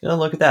 hey,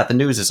 look at that. The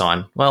news is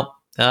on. Well,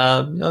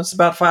 it's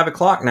about 5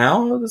 o'clock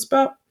now. It's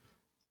about...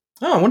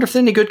 Oh, I wonder if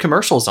there's any good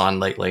commercials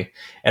on lately.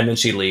 And then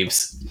she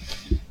leaves.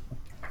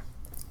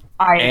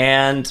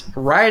 And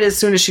right as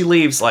soon as she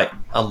leaves, like,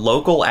 a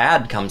local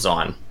ad comes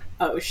on.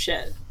 Oh,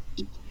 shit.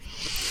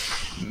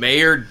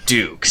 Mayor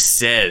Duke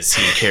says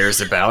he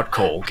cares about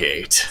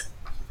Colgate.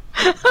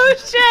 Oh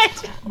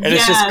shit! And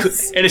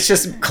it's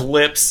just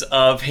clips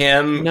of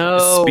him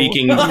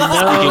speaking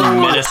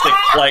menacing,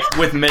 like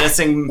with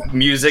menacing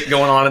music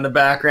going on in the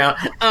background.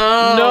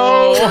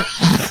 No,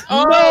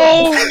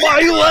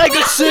 my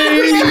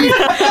legacy.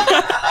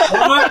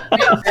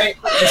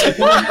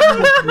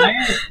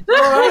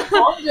 All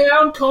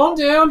right, calm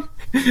down.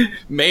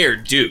 Mayor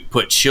Duke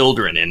put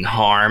children in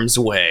harm's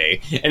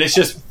way, and it's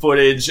just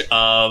footage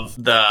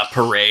of the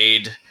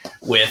parade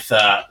with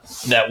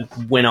that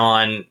went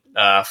on.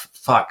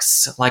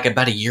 Like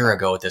about a year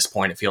ago at this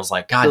point, it feels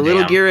like. God damn. The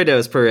little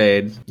Gyarados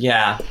parade.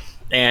 Yeah.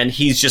 And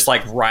he's just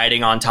like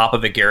riding on top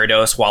of a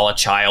Gyarados while a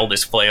child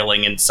is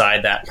flailing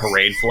inside that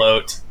parade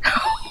float.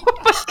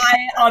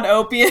 High on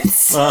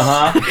opiates.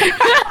 Uh-huh.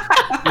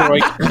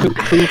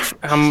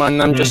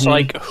 I'm just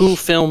like, who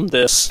filmed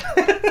this?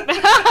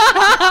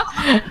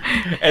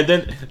 And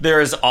then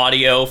there is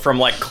audio from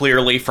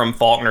clearly from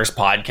Faulkner's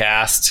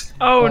podcast.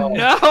 Oh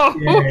no.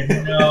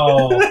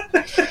 No.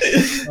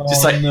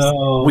 Just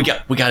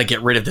we got to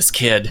get rid of this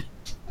kid.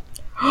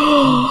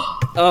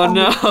 Oh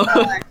no.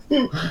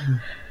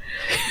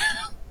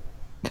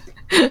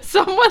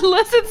 Someone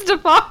listens to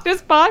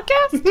Faulkner's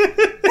podcast?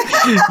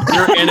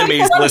 Your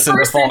enemies listen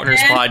to Faulkner's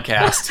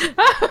podcast.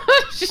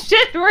 Oh,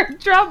 shit, we're in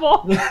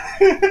trouble.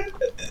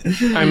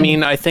 I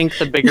mean, I think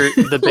the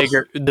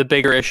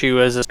bigger issue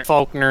is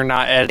Faulkner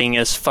not editing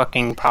his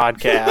fucking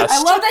podcast.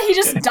 I love that he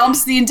just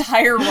dumps the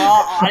entire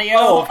raw audio.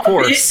 Oh, of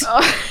course.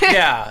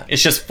 Yeah,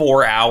 it's just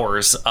 4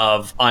 hours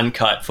of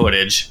uncut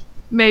footage.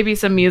 Maybe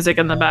some music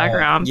in the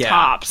background. Yeah,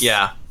 Tops.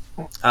 yeah.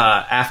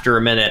 After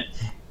a minute,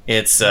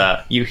 it's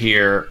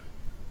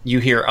you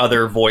hear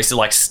other voices,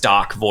 like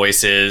stock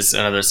voices,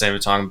 and others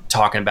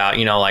talking about,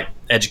 like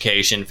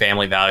education,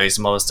 family values,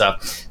 some other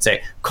stuff.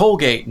 Say,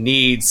 Colgate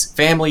needs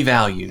family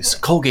values.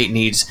 Colgate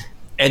needs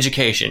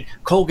education.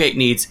 Colgate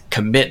needs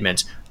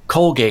commitment.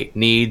 Colgate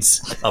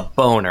needs a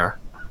boner.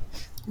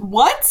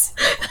 What?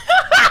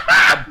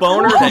 A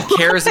boner that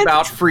cares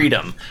about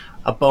freedom.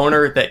 A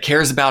boner that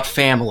cares about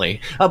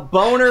family. A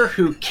boner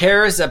who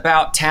cares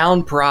about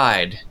town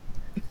pride.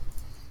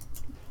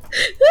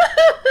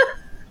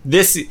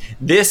 This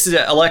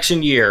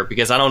election year,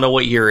 because I don't know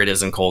what year it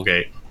is in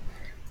Colgate.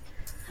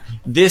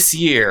 This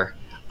year,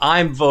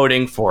 I'm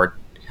voting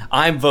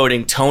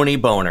Tony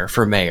Boner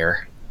for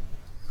mayor.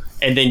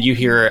 And then you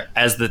hear,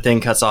 as the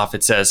thing cuts off,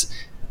 it says,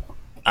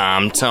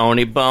 "I'm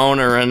Tony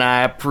Boner and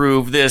I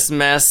approve this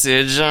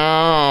message."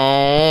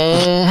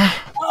 Oh,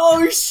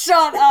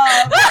 shut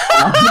up.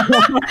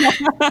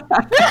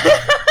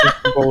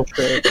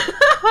 Bullshit.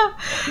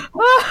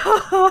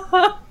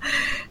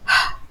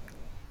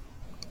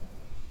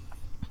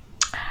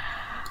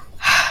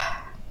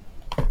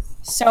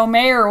 So,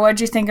 Mayor, what'd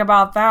you think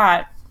about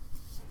that?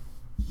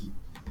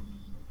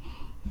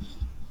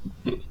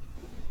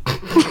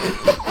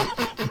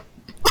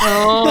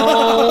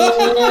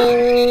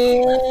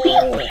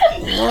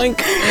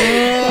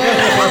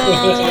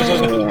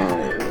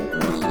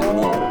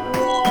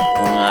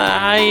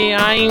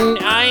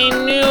 I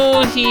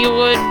knew he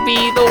would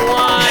be the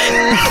one.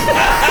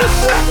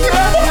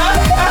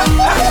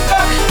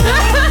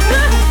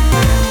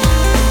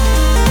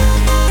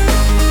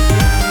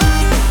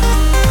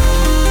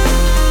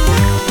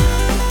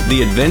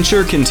 The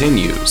adventure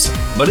continues.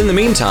 But in the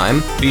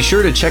meantime, be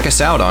sure to check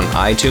us out on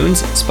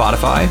iTunes,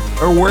 Spotify,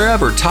 or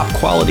wherever top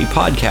quality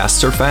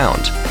podcasts are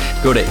found.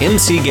 Go to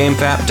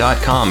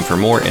mcgamefap.com for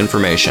more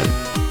information.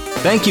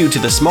 Thank you to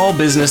the small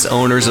business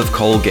owners of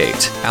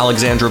Colgate,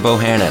 Alexandra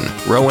Bohannon,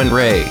 Rowan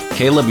Ray,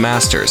 Caleb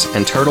Masters,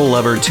 and Turtle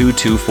Lover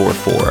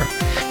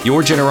 2244.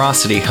 Your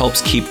generosity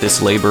helps keep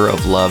this labor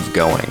of love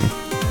going.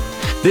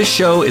 This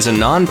show is a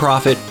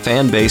non-profit,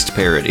 fan-based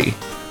parody.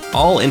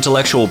 All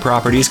intellectual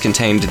properties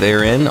contained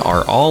therein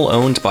are all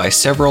owned by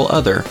several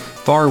other,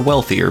 far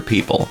wealthier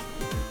people.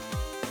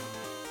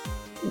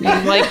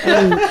 Like,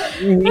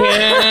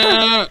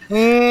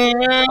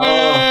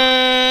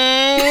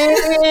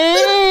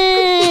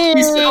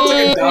 He sounds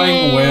like a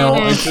dying whale.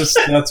 That's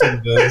what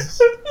it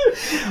is.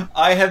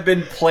 I have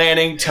been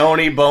planning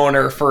Tony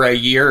Boner for a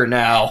year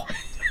now.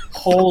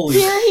 Holy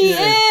Here he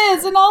shit.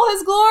 is in all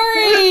his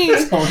glory.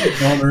 Tony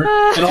Boner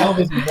in all of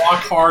his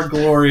rock hard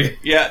glory.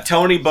 Yeah,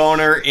 Tony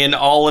Boner in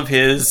all of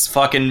his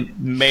fucking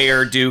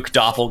Mayor Duke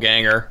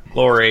doppelganger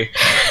glory.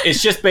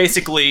 It's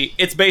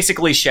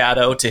basically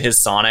Shadow to his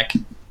Sonic.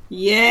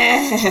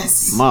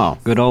 Yes. Oh,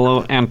 good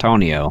old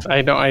Antonio.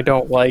 I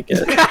don't like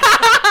it.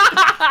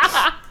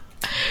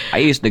 I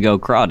used to go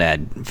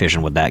crawdad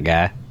fishing with that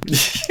guy.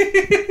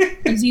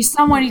 Is he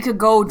someone you could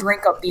go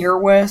drink a beer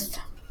with?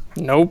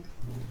 Nope.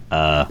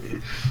 I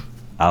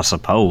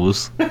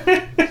suppose.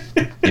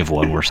 If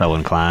one were so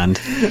inclined.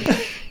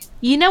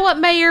 you know what,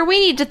 Mayor? We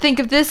need to think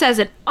of this as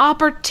an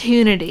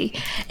opportunity.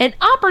 An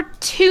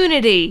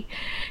opportunity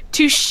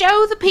to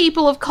show the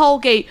people of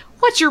Colgate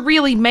what you're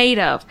really made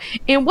of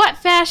and what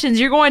fashions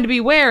you're going to be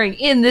wearing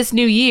in this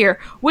new year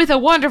with a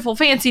wonderful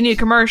fancy new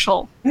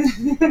commercial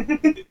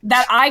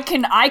That I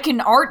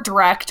can art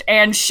direct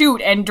and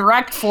shoot and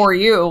direct for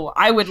you.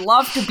 I would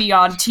love to be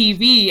on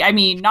TV. I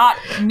mean, not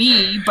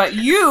me, but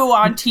you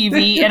on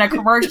TV in a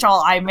commercial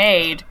I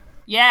made.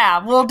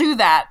 Yeah, we'll do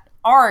that.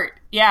 Art.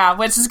 Yeah,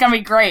 this is gonna be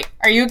great.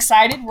 Are you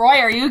excited? Roy,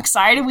 are you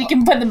excited? We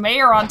can put the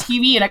mayor on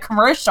TV in a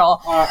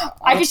commercial.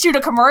 I can shoot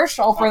a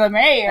commercial for the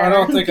mayor. I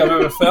don't think I've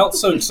ever felt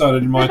so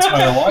excited in my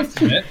entire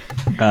life, Mitt.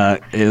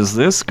 Is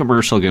this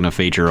commercial gonna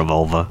feature a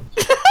vulva?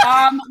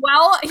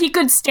 Well, he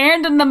could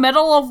stand in the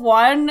middle of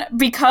one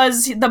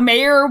because the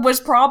mayor was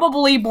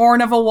probably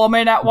born of a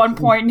woman at one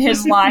point in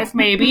his life,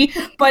 maybe.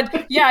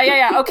 But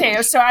yeah.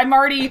 Okay, so I'm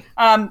already.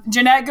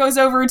 Jeanette goes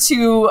over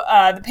to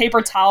the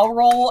paper towel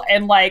roll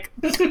and like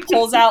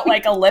pulls out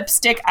like a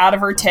lipstick out of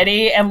her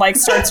titty and like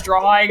starts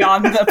drawing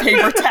on the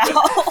paper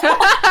towel.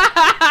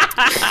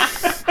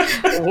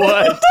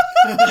 What?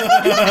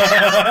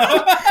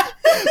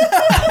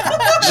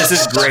 This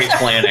is great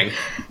planning.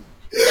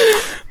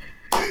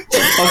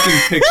 Fucking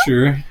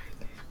picture.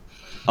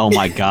 Oh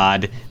my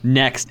god.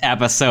 Next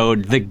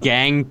episode, the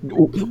gang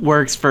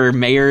works for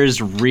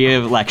mayor's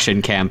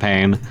re-election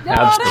campaign.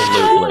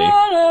 Absolutely.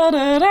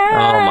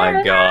 Oh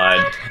my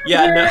god.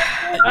 Yeah, no,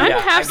 I'm yeah,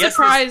 half I guess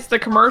surprised the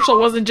commercial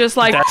wasn't just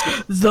like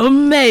the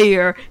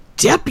mayor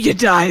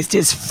deputized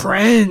his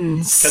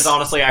friends. Because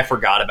honestly, I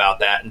forgot about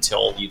that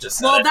until you just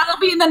said Well, it. that'll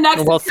be in the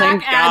next Well,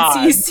 attack thank ad,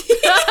 God.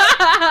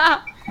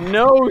 CC.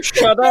 No,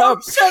 shut up.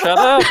 Shut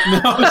up.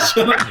 No,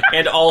 shut up.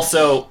 And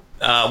also,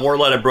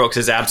 Warletta Brooks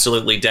is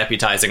absolutely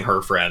deputizing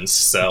her friends,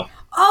 so...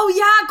 Oh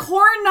yeah,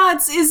 Corn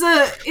Nuts is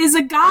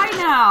a guy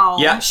now.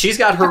 Yeah, she's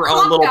got her A own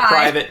cop little guy.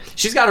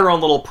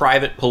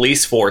 private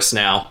police force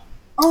now.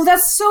 Oh,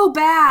 that's so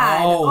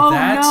bad. Oh,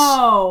 that's-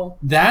 no.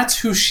 That's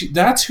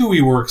who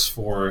he works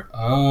for.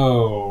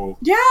 Oh.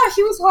 Yeah,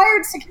 he was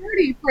hired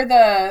security for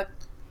the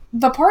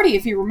party,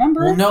 if you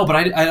remember. Well, no, but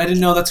I didn't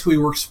know that's who he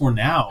works for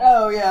now.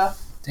 Oh yeah.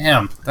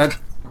 Damn,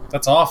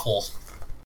 that's awful.